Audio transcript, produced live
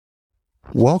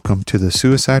Welcome to the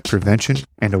Suicide Prevention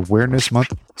and Awareness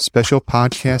Month special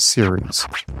podcast series,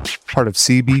 part of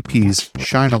CBP's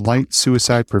Shine a Light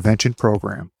Suicide Prevention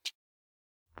Program.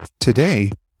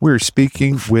 Today, we're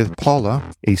speaking with Paula,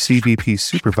 a CBP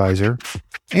supervisor,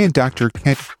 and Dr.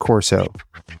 Kent Corso,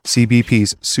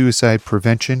 CBP's Suicide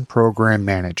Prevention Program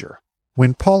Manager.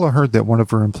 When Paula heard that one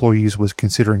of her employees was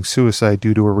considering suicide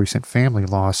due to a recent family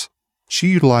loss, she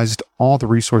utilized all the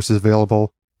resources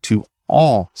available to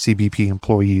all CBP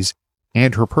employees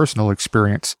and her personal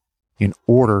experience in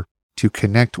order to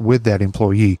connect with that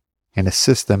employee and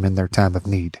assist them in their time of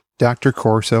need. Dr.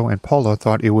 Corso and Paula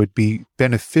thought it would be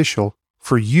beneficial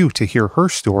for you to hear her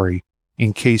story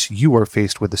in case you are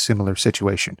faced with a similar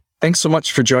situation. Thanks so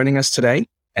much for joining us today,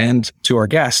 and to our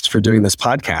guest for doing this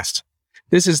podcast.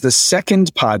 This is the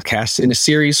second podcast in a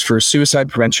series for Suicide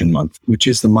Prevention Month, which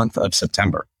is the month of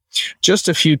September. Just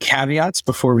a few caveats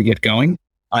before we get going.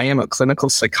 I am a clinical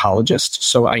psychologist,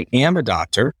 so I am a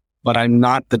doctor, but I'm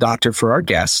not the doctor for our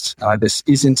guest. This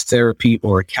isn't therapy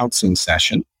or a counseling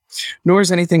session, nor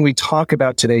is anything we talk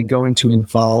about today going to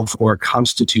involve or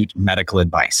constitute medical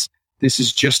advice. This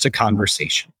is just a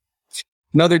conversation.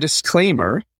 Another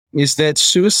disclaimer is that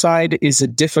suicide is a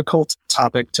difficult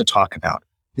topic to talk about,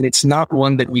 and it's not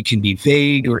one that we can be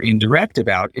vague or indirect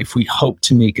about if we hope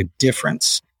to make a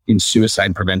difference in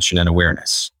suicide prevention and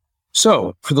awareness.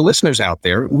 So, for the listeners out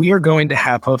there, we are going to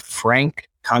have a frank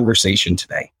conversation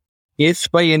today. If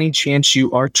by any chance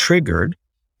you are triggered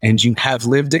and you have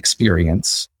lived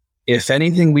experience, if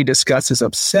anything we discuss is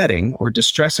upsetting or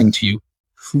distressing to you,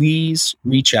 please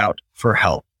reach out for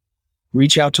help.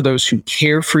 Reach out to those who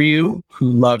care for you,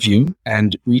 who love you,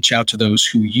 and reach out to those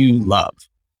who you love.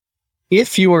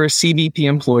 If you are a CBP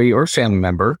employee or family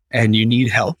member and you need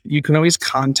help, you can always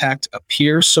contact a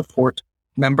peer support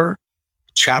member,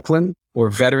 chaplain, or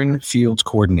veteran field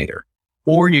coordinator,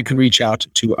 or you can reach out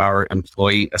to our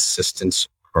employee assistance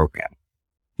program.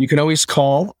 You can always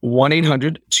call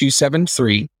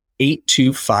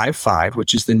 1-800-273-8255,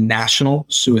 which is the National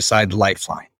Suicide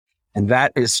Lifeline. And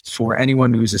that is for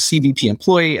anyone who's a CBP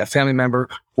employee, a family member,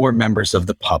 or members of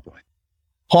the public.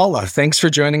 Paula, thanks for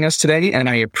joining us today, and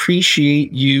I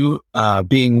appreciate you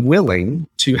being willing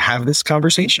to have this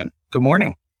conversation. Good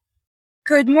morning.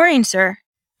 Good morning, sir.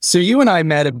 So you and I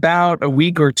met about a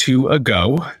week or two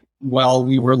ago while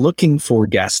we were looking for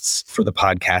guests for the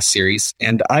podcast series,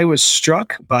 and I was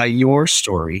struck by your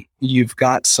story. You've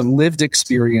got some lived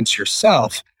experience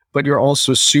yourself, but you're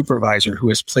also a supervisor who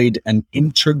has played an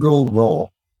integral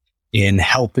role in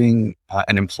helping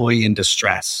an employee in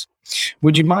distress.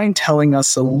 Would you mind telling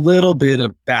us a little bit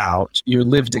about your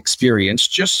lived experience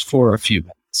just for a few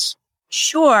minutes?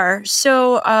 Sure.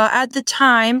 So at the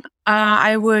time,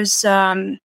 I was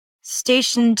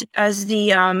stationed as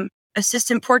the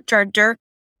assistant port director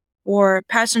for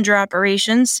passenger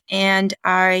operations, and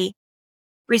I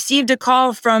received a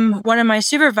call from one of my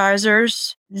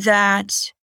supervisors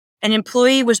that an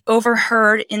employee was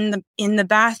overheard in the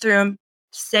bathroom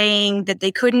saying that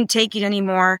they couldn't take it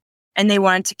anymore and they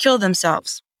wanted to kill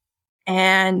themselves.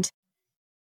 And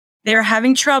they were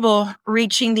having trouble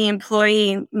reaching the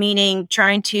employee, meaning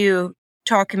trying to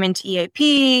talk him into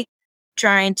EAP,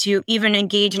 trying to even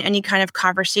engage in any kind of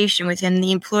conversation with him.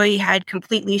 The employee had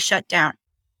completely shut down.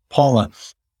 Paula,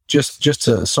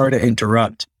 sorry to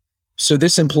interrupt. So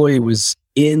this employee was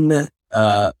in the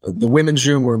women's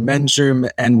room or men's room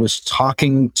and was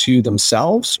talking to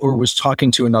themselves, or was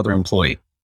talking to another employee?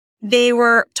 They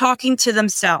were talking to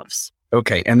themselves.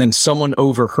 Okay. And then someone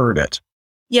overheard it.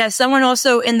 Yeah. Someone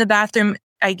also in the bathroom,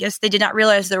 I guess they did not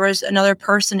realize there was another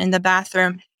person in the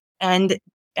bathroom, and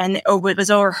it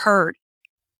was overheard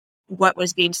what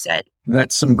was being said.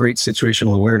 That's some great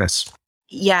situational awareness.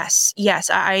 Yes.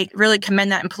 I really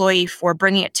commend that employee for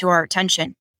bringing it to our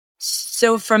attention.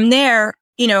 So from there,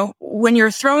 when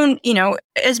you're thrown,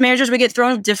 as managers, we get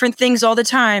thrown different things all the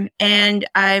time, and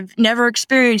I've never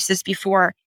experienced this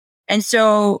before. And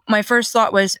so my first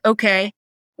thought was, okay,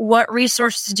 what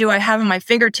resources do I have at my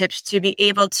fingertips to be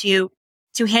able to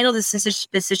handle this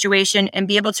situation and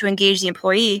be able to engage the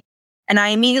employee? And I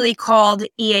immediately called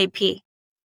EAP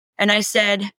and I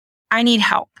said, I need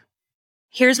help.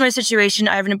 Here's my situation.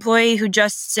 I have an employee who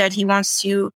just said he wants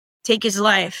to take his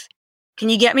life. Can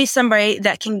you get me somebody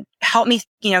that can help me,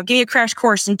 give me a crash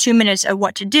course in 2 minutes of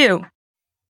what to do?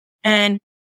 And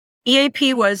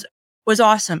EAP was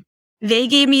awesome. They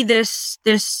gave me this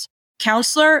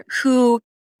counselor who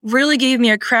really gave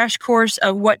me a crash course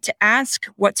of what to ask,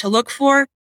 what to look for.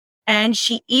 And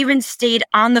she even stayed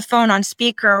on the phone on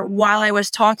speaker while I was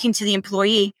talking to the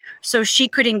employee so she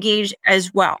could engage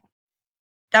as well.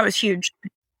 That was huge.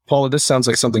 Paula, this sounds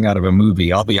like something out of a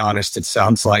movie. I'll be honest. It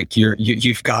sounds like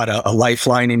you've got a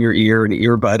lifeline in your ear, an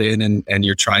earbud in, and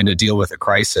you're trying to deal with a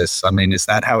crisis. I mean, is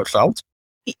that how it felt?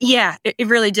 Yeah, it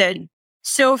really did.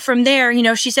 So from there,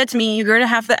 she said to me, you're going to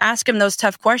have to ask him those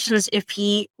tough questions if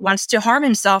he wants to harm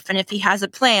himself and if he has a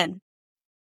plan.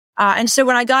 And so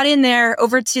when I got in there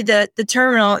over to the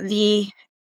terminal, the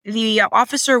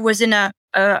officer was in a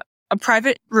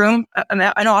private room,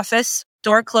 an office,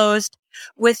 door closed,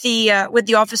 with the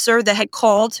officer that had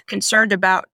called, concerned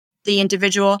about the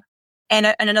individual,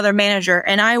 and another manager.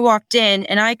 And I walked in,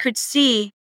 and I could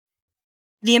see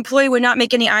the employee would not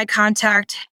make any eye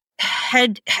contact,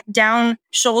 head down,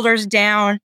 shoulders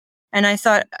down. And I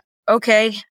thought,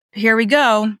 okay, here we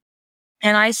go.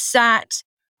 And I sat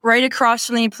right across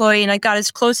from the employee, and I got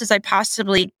as close as I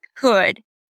possibly could.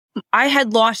 I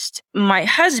had lost my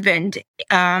husband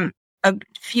a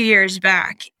few years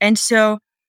back. And so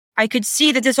I could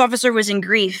see that this officer was in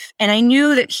grief, and I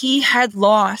knew that he had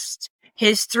lost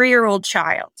his 3-year-old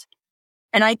child.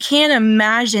 And I can't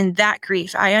imagine that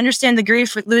grief. I understand the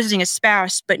grief with losing a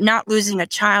spouse, but not losing a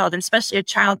child, and especially a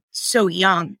child so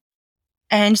young.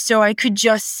 And so I could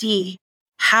just see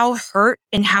how hurt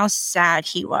and how sad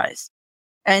he was.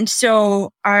 And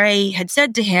so I had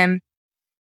said to him,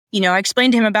 I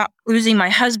explained to him about losing my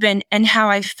husband and how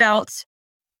I felt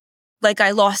like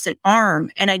I lost an arm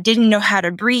and I didn't know how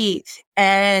to breathe.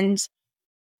 And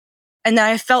that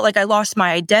I felt like I lost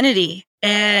my identity.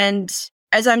 And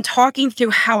as I'm talking through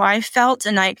how I felt,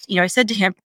 and I said to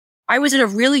him, I was in a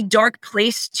really dark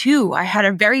place too. I had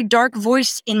a very dark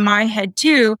voice in my head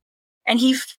too. And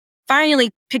he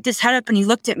finally picked his head up and he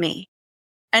looked at me.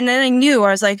 And then I knew, I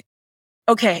was like,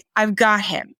 okay, I've got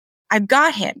him.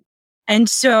 And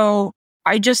so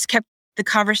I just kept the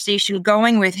conversation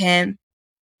going with him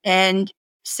and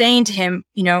saying to him,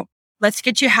 let's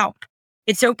get you help.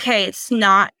 It's okay. It's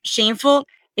not shameful.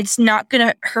 It's not going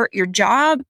to hurt your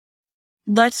job.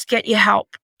 Let's get you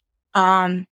help.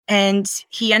 And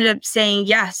he ended up saying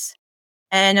yes.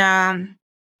 And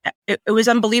it was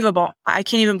unbelievable. I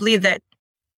can't even believe that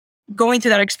going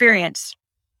through that experience.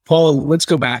 Paula, let's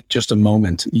go back just a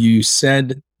moment. You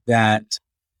said that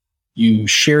you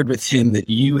shared with him that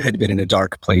you had been in a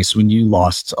dark place when you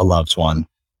lost a loved one.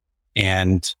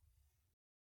 And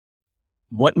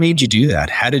what made you do that?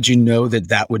 How did you know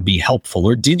that would be helpful?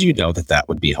 Or did you know that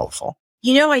would be helpful?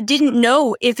 I didn't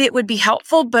know if it would be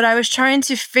helpful, but I was trying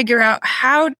to figure out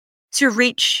how to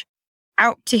reach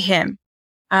out to him.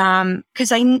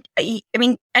 Because I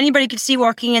mean, anybody could see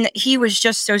walking in that he was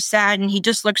just so sad and he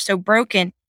just looked so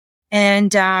broken.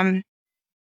 And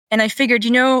I figured,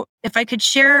 if I could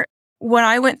share what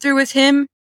I went through with him,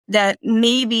 that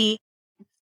maybe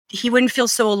he wouldn't feel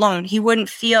so alone. He wouldn't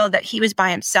feel that he was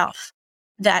by himself,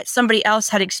 that somebody else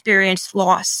had experienced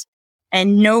loss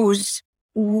and knows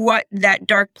what that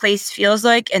dark place feels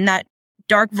like, and that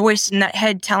dark voice in that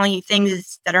head telling you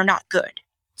things that are not good.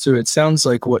 So it sounds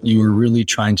like what you were really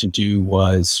trying to do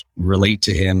was relate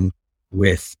to him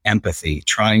with empathy,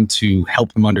 trying to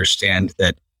help him understand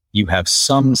that you have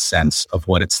some sense of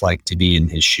what it's like to be in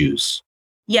his shoes.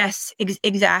 Yes,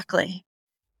 exactly.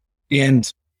 And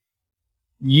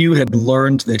you had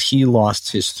learned that he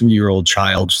lost his 3-year-old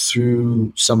child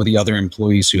through some of the other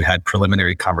employees who had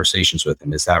preliminary conversations with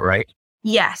him. Is that right?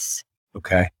 Yes.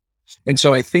 Okay. And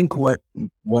so I think what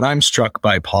I'm struck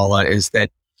by, Paula, is that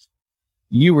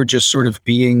you were just sort of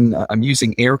being, I'm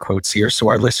using air quotes here so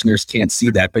our listeners can't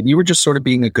see that, but you were just sort of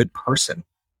being a good person.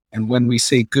 And when we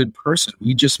say good person,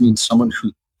 we just mean someone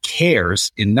who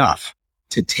cares enough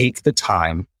to take the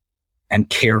time and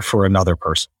care for another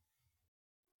person.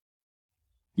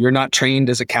 You're not trained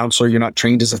as a counselor. You're not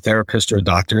trained as a therapist or a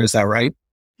doctor. Is that right?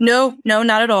 No,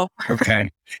 not at all. Okay.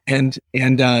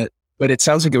 But it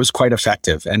sounds like it was quite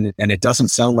effective, and it doesn't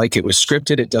sound like it was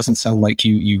scripted. It doesn't sound like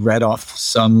you read off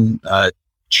some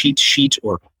cheat sheet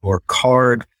or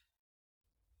card.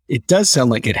 It does sound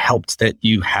like it helped that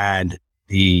you had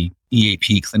the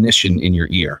EAP clinician in your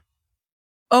ear.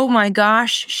 Oh my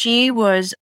gosh, she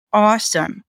was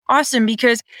awesome. Awesome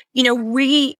because,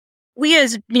 we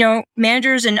as,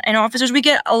 managers and officers, we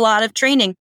get a lot of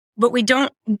training, but we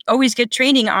don't always get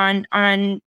training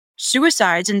on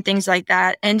suicides and things like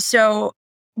that. And so,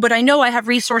 but I know I have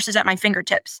resources at my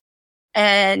fingertips,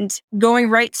 and going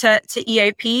right to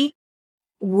EAP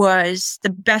was the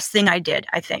best thing I did,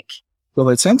 I think. Well,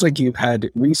 it sounds like you had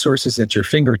resources at your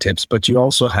fingertips, but you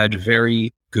also had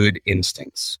very good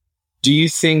instincts. Do you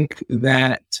think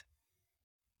that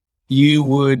you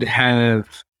would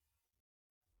have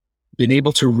been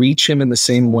able to reach him in the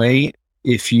same way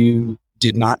if you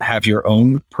did not have your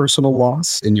own personal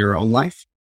loss in your own life?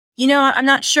 I'm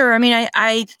not sure. I mean,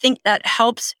 I think that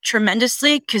helps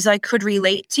tremendously because I could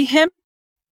relate to him.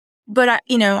 But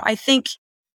I think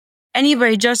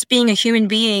anybody just being a human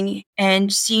being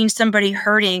and seeing somebody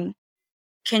hurting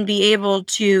can be able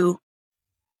to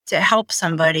help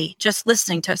somebody, just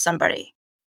listening to somebody.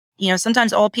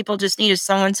 Sometimes all people just need is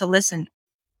someone to listen.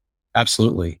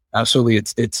 Absolutely. Absolutely.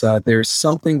 It's there's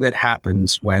something that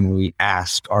happens when we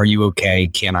ask, are you okay?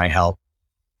 Can I help?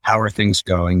 How are things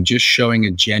going? Just showing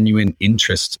a genuine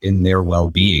interest in their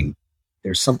well-being.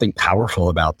 There's something powerful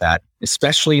about that,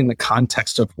 especially in the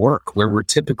context of work where we're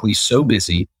typically so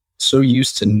busy, so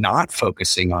used to not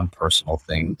focusing on personal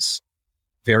things,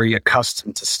 very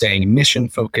accustomed to staying mission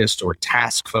focused or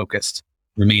task focused,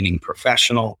 remaining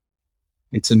professional.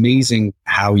 It's amazing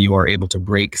how you are able to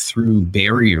break through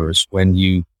barriers when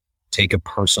you take a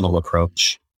personal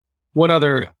approach.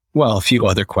 A few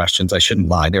other questions. I shouldn't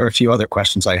lie. There are a few other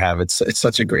questions I have. It's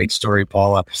such a great story,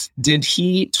 Paula. Did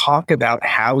he talk about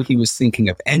how he was thinking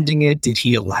of ending it? Did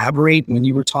he elaborate when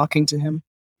you were talking to him?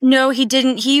 No, he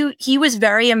didn't. He was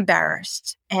very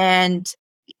embarrassed. And,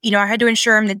 I had to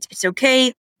assure him that it's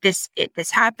okay. This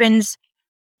happens.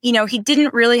 He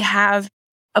didn't really have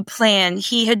a plan.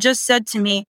 He had just said to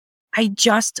me, I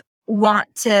just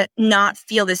want to not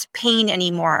feel this pain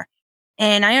anymore.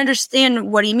 And I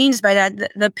understand what he means by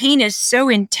that. The pain is so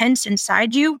intense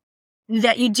inside you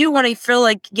that you do want to feel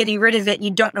like getting rid of it. And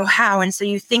you don't know how. And so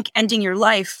you think ending your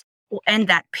life will end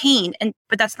that pain.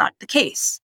 But that's not the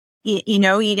case. You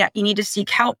need to seek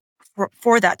help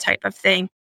for that type of thing.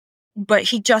 But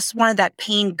he just wanted that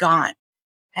pain gone.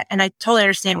 And I totally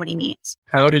understand what he means.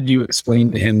 How did you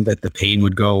explain to him that the pain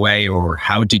would go away, or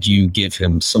how did you give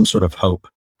him some sort of hope?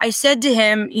 I said to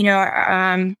him,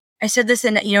 I said,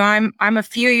 listen, I'm a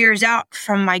few years out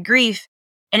from my grief,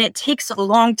 and it takes a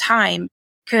long time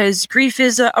because grief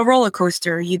is a roller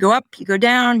coaster. You go up, you go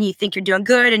down, you think you're doing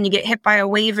good, and you get hit by a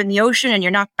wave in the ocean and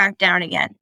you're knocked back down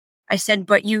again. I said,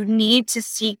 but you need to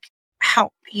seek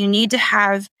help. You need to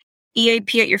have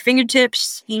EAP at your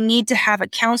fingertips. You need to have a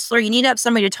counselor. You need to have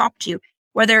somebody to talk to,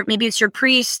 whether maybe it's your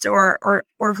priest or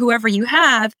whoever you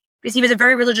have, because he was a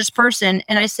very religious person.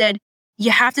 And I said,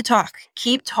 you have to talk.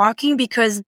 Keep talking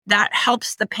because that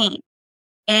helps the pain.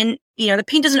 And, the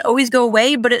pain doesn't always go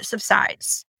away, but it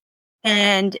subsides.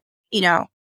 And,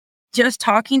 just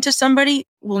talking to somebody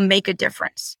will make a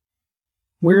difference.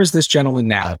 Where is this gentleman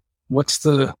now? What's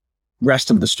the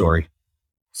rest of the story?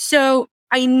 So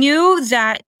I knew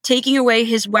that taking away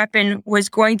his weapon was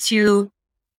going to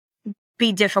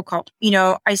be difficult.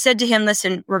 I said to him,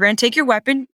 listen, we're going to take your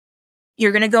weapon.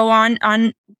 You're going to go on,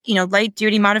 light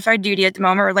duty, modified duty at the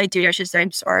moment, or light duty, I should say.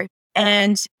 I'm sorry.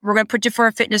 And we're going to put you for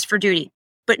a fitness for duty,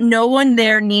 but no one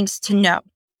there needs to know.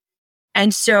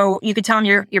 And so you could tell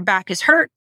him your back is hurt,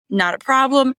 not a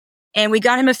problem. And we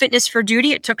got him a fitness for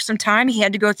duty. It took some time. He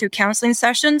had to go through counseling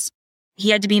sessions. He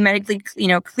had to be medically,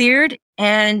 cleared,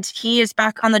 and he is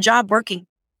back on the job working.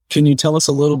 Can you tell us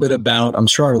a little bit about, I'm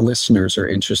sure our listeners are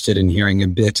interested in hearing a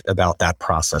bit about that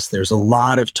process. There's a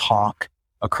lot of talk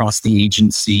across the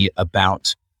agency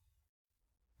about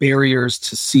barriers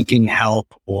to seeking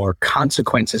help or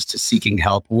consequences to seeking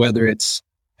help, whether it's,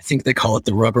 I think they call it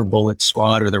the rubber bullet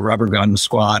squad or the rubber gun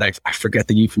squad. I forget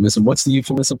the euphemism. What's the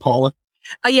euphemism, Paula?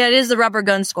 Yeah, it is the rubber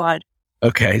gun squad.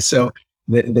 Okay, so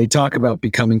they talk about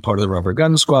becoming part of the rubber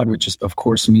gun squad, which is, of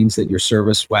course, means that your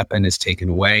service weapon is taken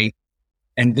away.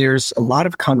 And there's a lot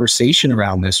of conversation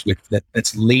around this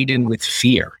that's laden with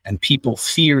fear, and people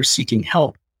fear seeking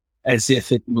help as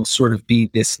if it will sort of be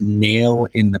this nail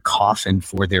in the coffin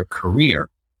for their career.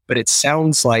 But it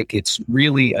sounds like it's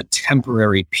really a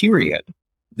temporary period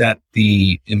that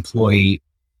the employee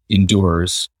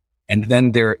endures. And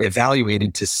then they're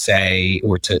evaluated to say,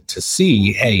 or to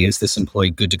see, hey, is this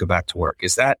employee good to go back to work?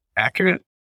 Is that accurate?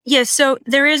 Yes. So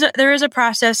there is a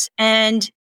process,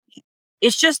 and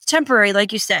it's just temporary,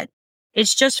 like you said.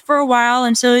 It's just for a while.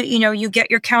 And so, you get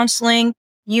your counseling,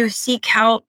 you seek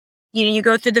help, you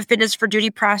go through the fitness for duty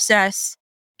process.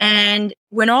 And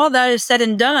when all that is said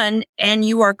and done and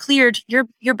you are cleared,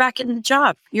 you're back in the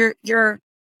job. You're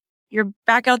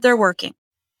back out there working.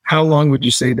 How long would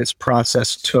you say this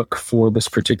process took for this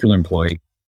particular employee?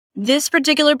 This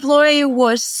particular employee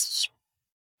was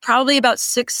probably about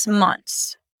 6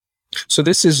 months. So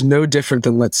this is no different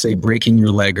than, let's say, breaking your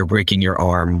leg or breaking your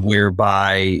arm,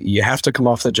 whereby you have to come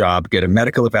off the job, get a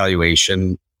medical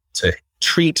evaluation to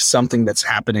treat something that's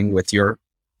happening with your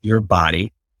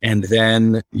body. And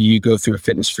then you go through a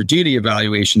fitness for duty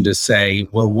evaluation to say,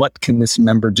 well, what can this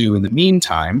member do in the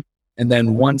meantime? And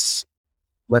then once,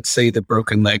 let's say, the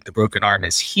broken leg, the broken arm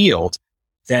is healed,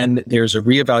 then there's a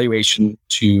reevaluation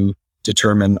to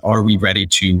determine, are we ready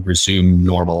to resume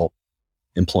normal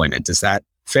employment? Is that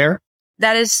fair?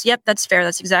 That's fair.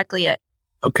 That's exactly it.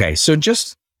 Okay. So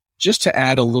just to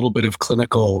add a little bit of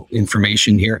clinical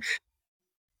information here,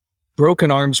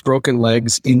 broken arms, broken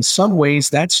legs, in some ways,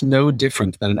 that's no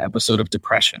different than an episode of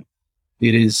depression.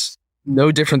 It is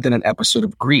no different than an episode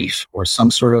of grief or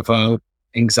some sort of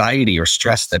anxiety or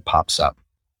stress that pops up.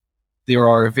 There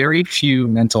are very few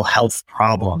mental health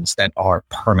problems that are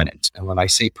permanent. And when I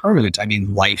say permanent, I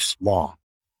mean lifelong.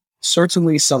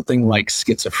 Certainly something like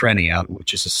schizophrenia,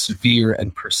 which is a severe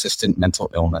and persistent mental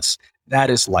illness,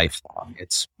 that is lifelong.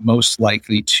 It's most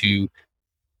likely to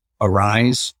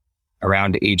arise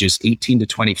around ages 18 to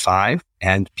 25,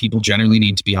 and people generally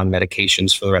need to be on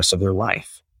medications for the rest of their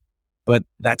life. But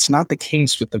that's not the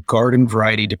case with the garden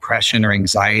variety depression or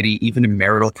anxiety, even a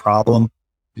marital problem.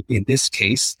 In this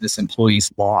case, this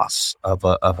employee's loss of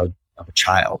a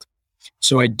child.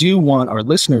 So I do want our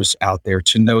listeners out there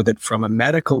to know that from a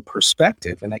medical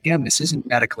perspective, and again, this isn't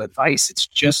medical advice, it's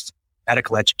just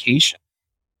medical education.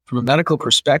 From a medical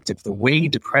perspective, the way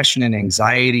depression and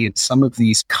anxiety and some of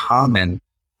these common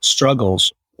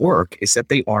struggles work is that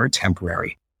they are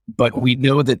temporary, but we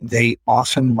know that they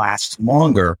often last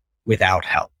longer without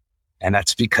help. And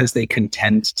that's because they can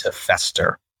tend to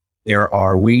fester. There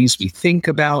are ways we think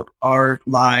about our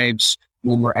lives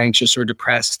when we're anxious or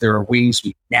depressed. There are ways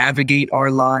we navigate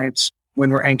our lives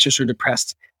when we're anxious or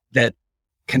depressed that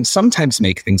can sometimes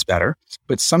make things better,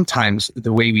 but sometimes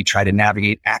the way we try to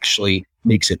navigate actually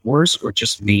makes it worse or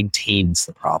just maintains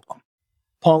the problem.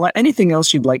 Paula, anything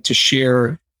else you'd like to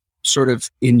share sort of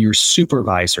in your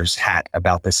supervisor's hat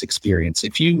about this experience?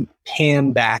 If you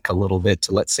pan back a little bit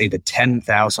to, let's say, the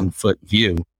 10,000 foot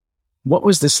view, what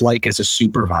was this like as a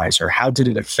supervisor? How did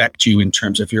it affect you in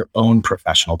terms of your own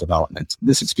professional development,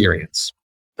 this experience?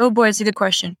 Oh boy, it's a good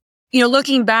question.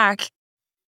 Looking back,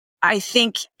 I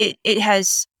think it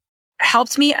has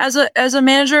helped me as a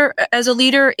manager, as a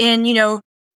leader in,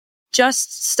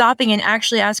 just stopping and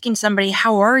actually asking somebody,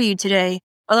 how are you today?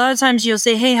 A lot of times you'll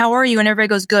say, hey, how are you? And everybody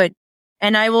goes, good.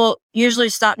 And I will usually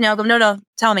stop now, go, no,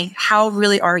 tell me, how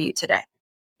really are you today? Are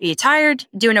you tired?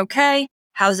 Doing okay?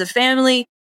 How's the family?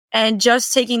 And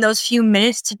just taking those few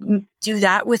minutes to do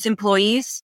that with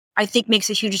employees, I think makes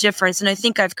a huge difference. And I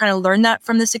think I've kind of learned that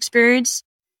from this experience,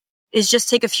 is just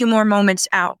take a few more moments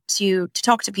out to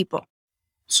talk to people.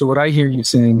 So what I hear you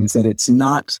saying is that it's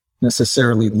not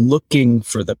necessarily looking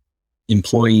for the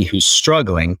employee who's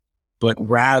struggling, but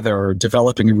rather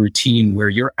developing a routine where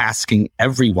you're asking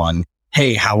everyone,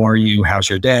 hey, how are you? How's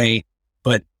your day?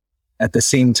 But at the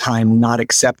same time, not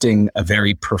accepting a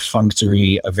very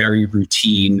perfunctory, a very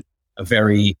routine, a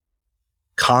very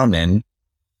common,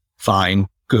 fine,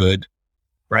 good,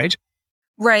 right?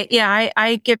 Right. Yeah.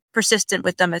 I get persistent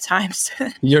with them at times.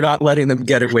 You're not letting them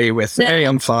get away with, hey,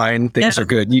 I'm fine. Things are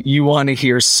good. You want to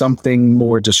hear something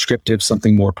more descriptive,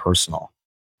 something more personal.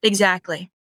 Exactly.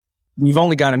 We've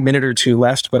only got a minute or two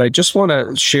left, but I just want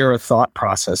to share a thought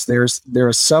process. There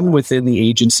are some within the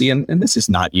agency, and this is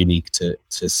not unique to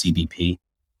CBP.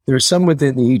 There are some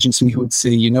within the agency who would say,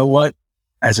 you know what,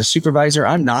 as a supervisor,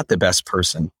 I'm not the best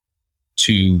person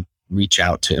to reach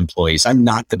out to employees. I'm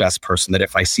not the best person that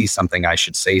if I see something, I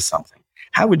should say something.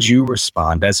 How would you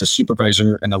respond as a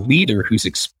supervisor and a leader who's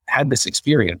had this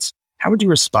experience? How would you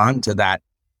respond to that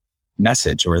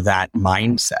message or that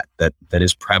mindset that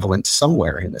is prevalent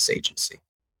somewhere in this agency?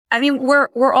 I mean,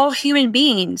 we're all human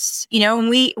beings, and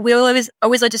we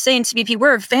always like to say in CBP,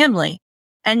 we're a family.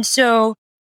 And so,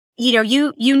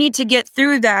 you need to get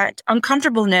through that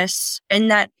uncomfortableness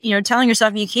and that, telling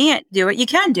yourself you can't do it. You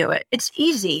can do it. It's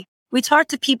easy. We talk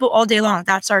to people all day long.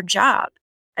 That's our job.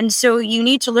 And so you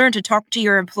need to learn to talk to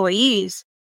your employees.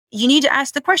 You need to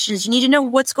ask the questions. You need to know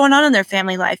what's going on in their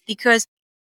family life, because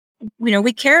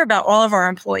we care about all of our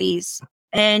employees,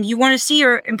 and you want to see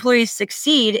your employees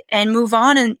succeed and move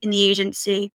on in the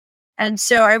agency. And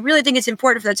so I really think it's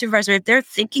important for that supervisor, if they're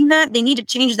thinking that, they need to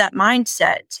change that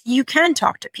mindset. You can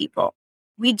talk to people.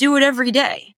 We do it every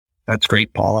day. That's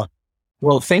great, Paula.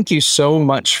 Well, thank you so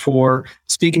much for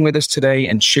speaking with us today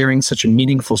and sharing such a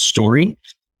meaningful story.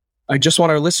 I just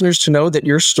want our listeners to know that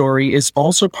your story is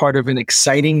also part of an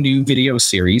exciting new video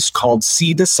series called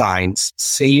See the Signs,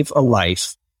 Save a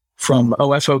Life, from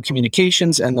OFO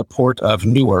Communications and the Port of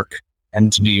Newark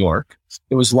and New York.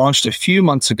 It was launched a few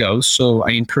months ago, so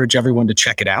I encourage everyone to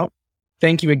check it out.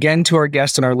 Thank you again to our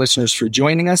guests and our listeners for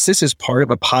joining us. This is part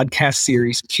of a podcast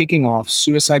series kicking off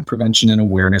Suicide Prevention and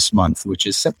Awareness Month, which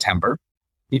is September.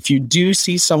 If you do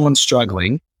see someone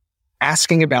struggling,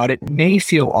 asking about it may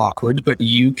feel awkward, but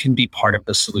you can be part of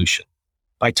the solution.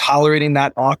 By tolerating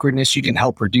that awkwardness, you can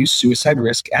help reduce suicide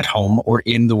risk at home or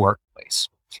in the workplace.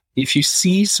 If you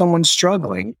see someone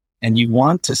struggling and you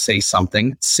want to say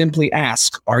something, simply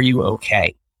ask, "Are you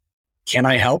okay? Can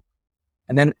I help?"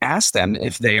 And then ask them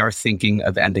if they are thinking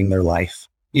of ending their life.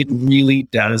 It really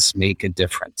does make a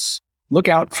difference. Look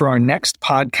out for our next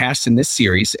podcast in this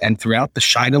series and throughout the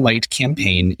Shine a Light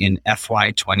campaign in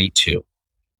FY22.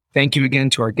 Thank you again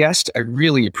to our guest. I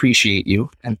really appreciate you.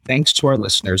 And thanks to our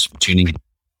listeners for tuning in.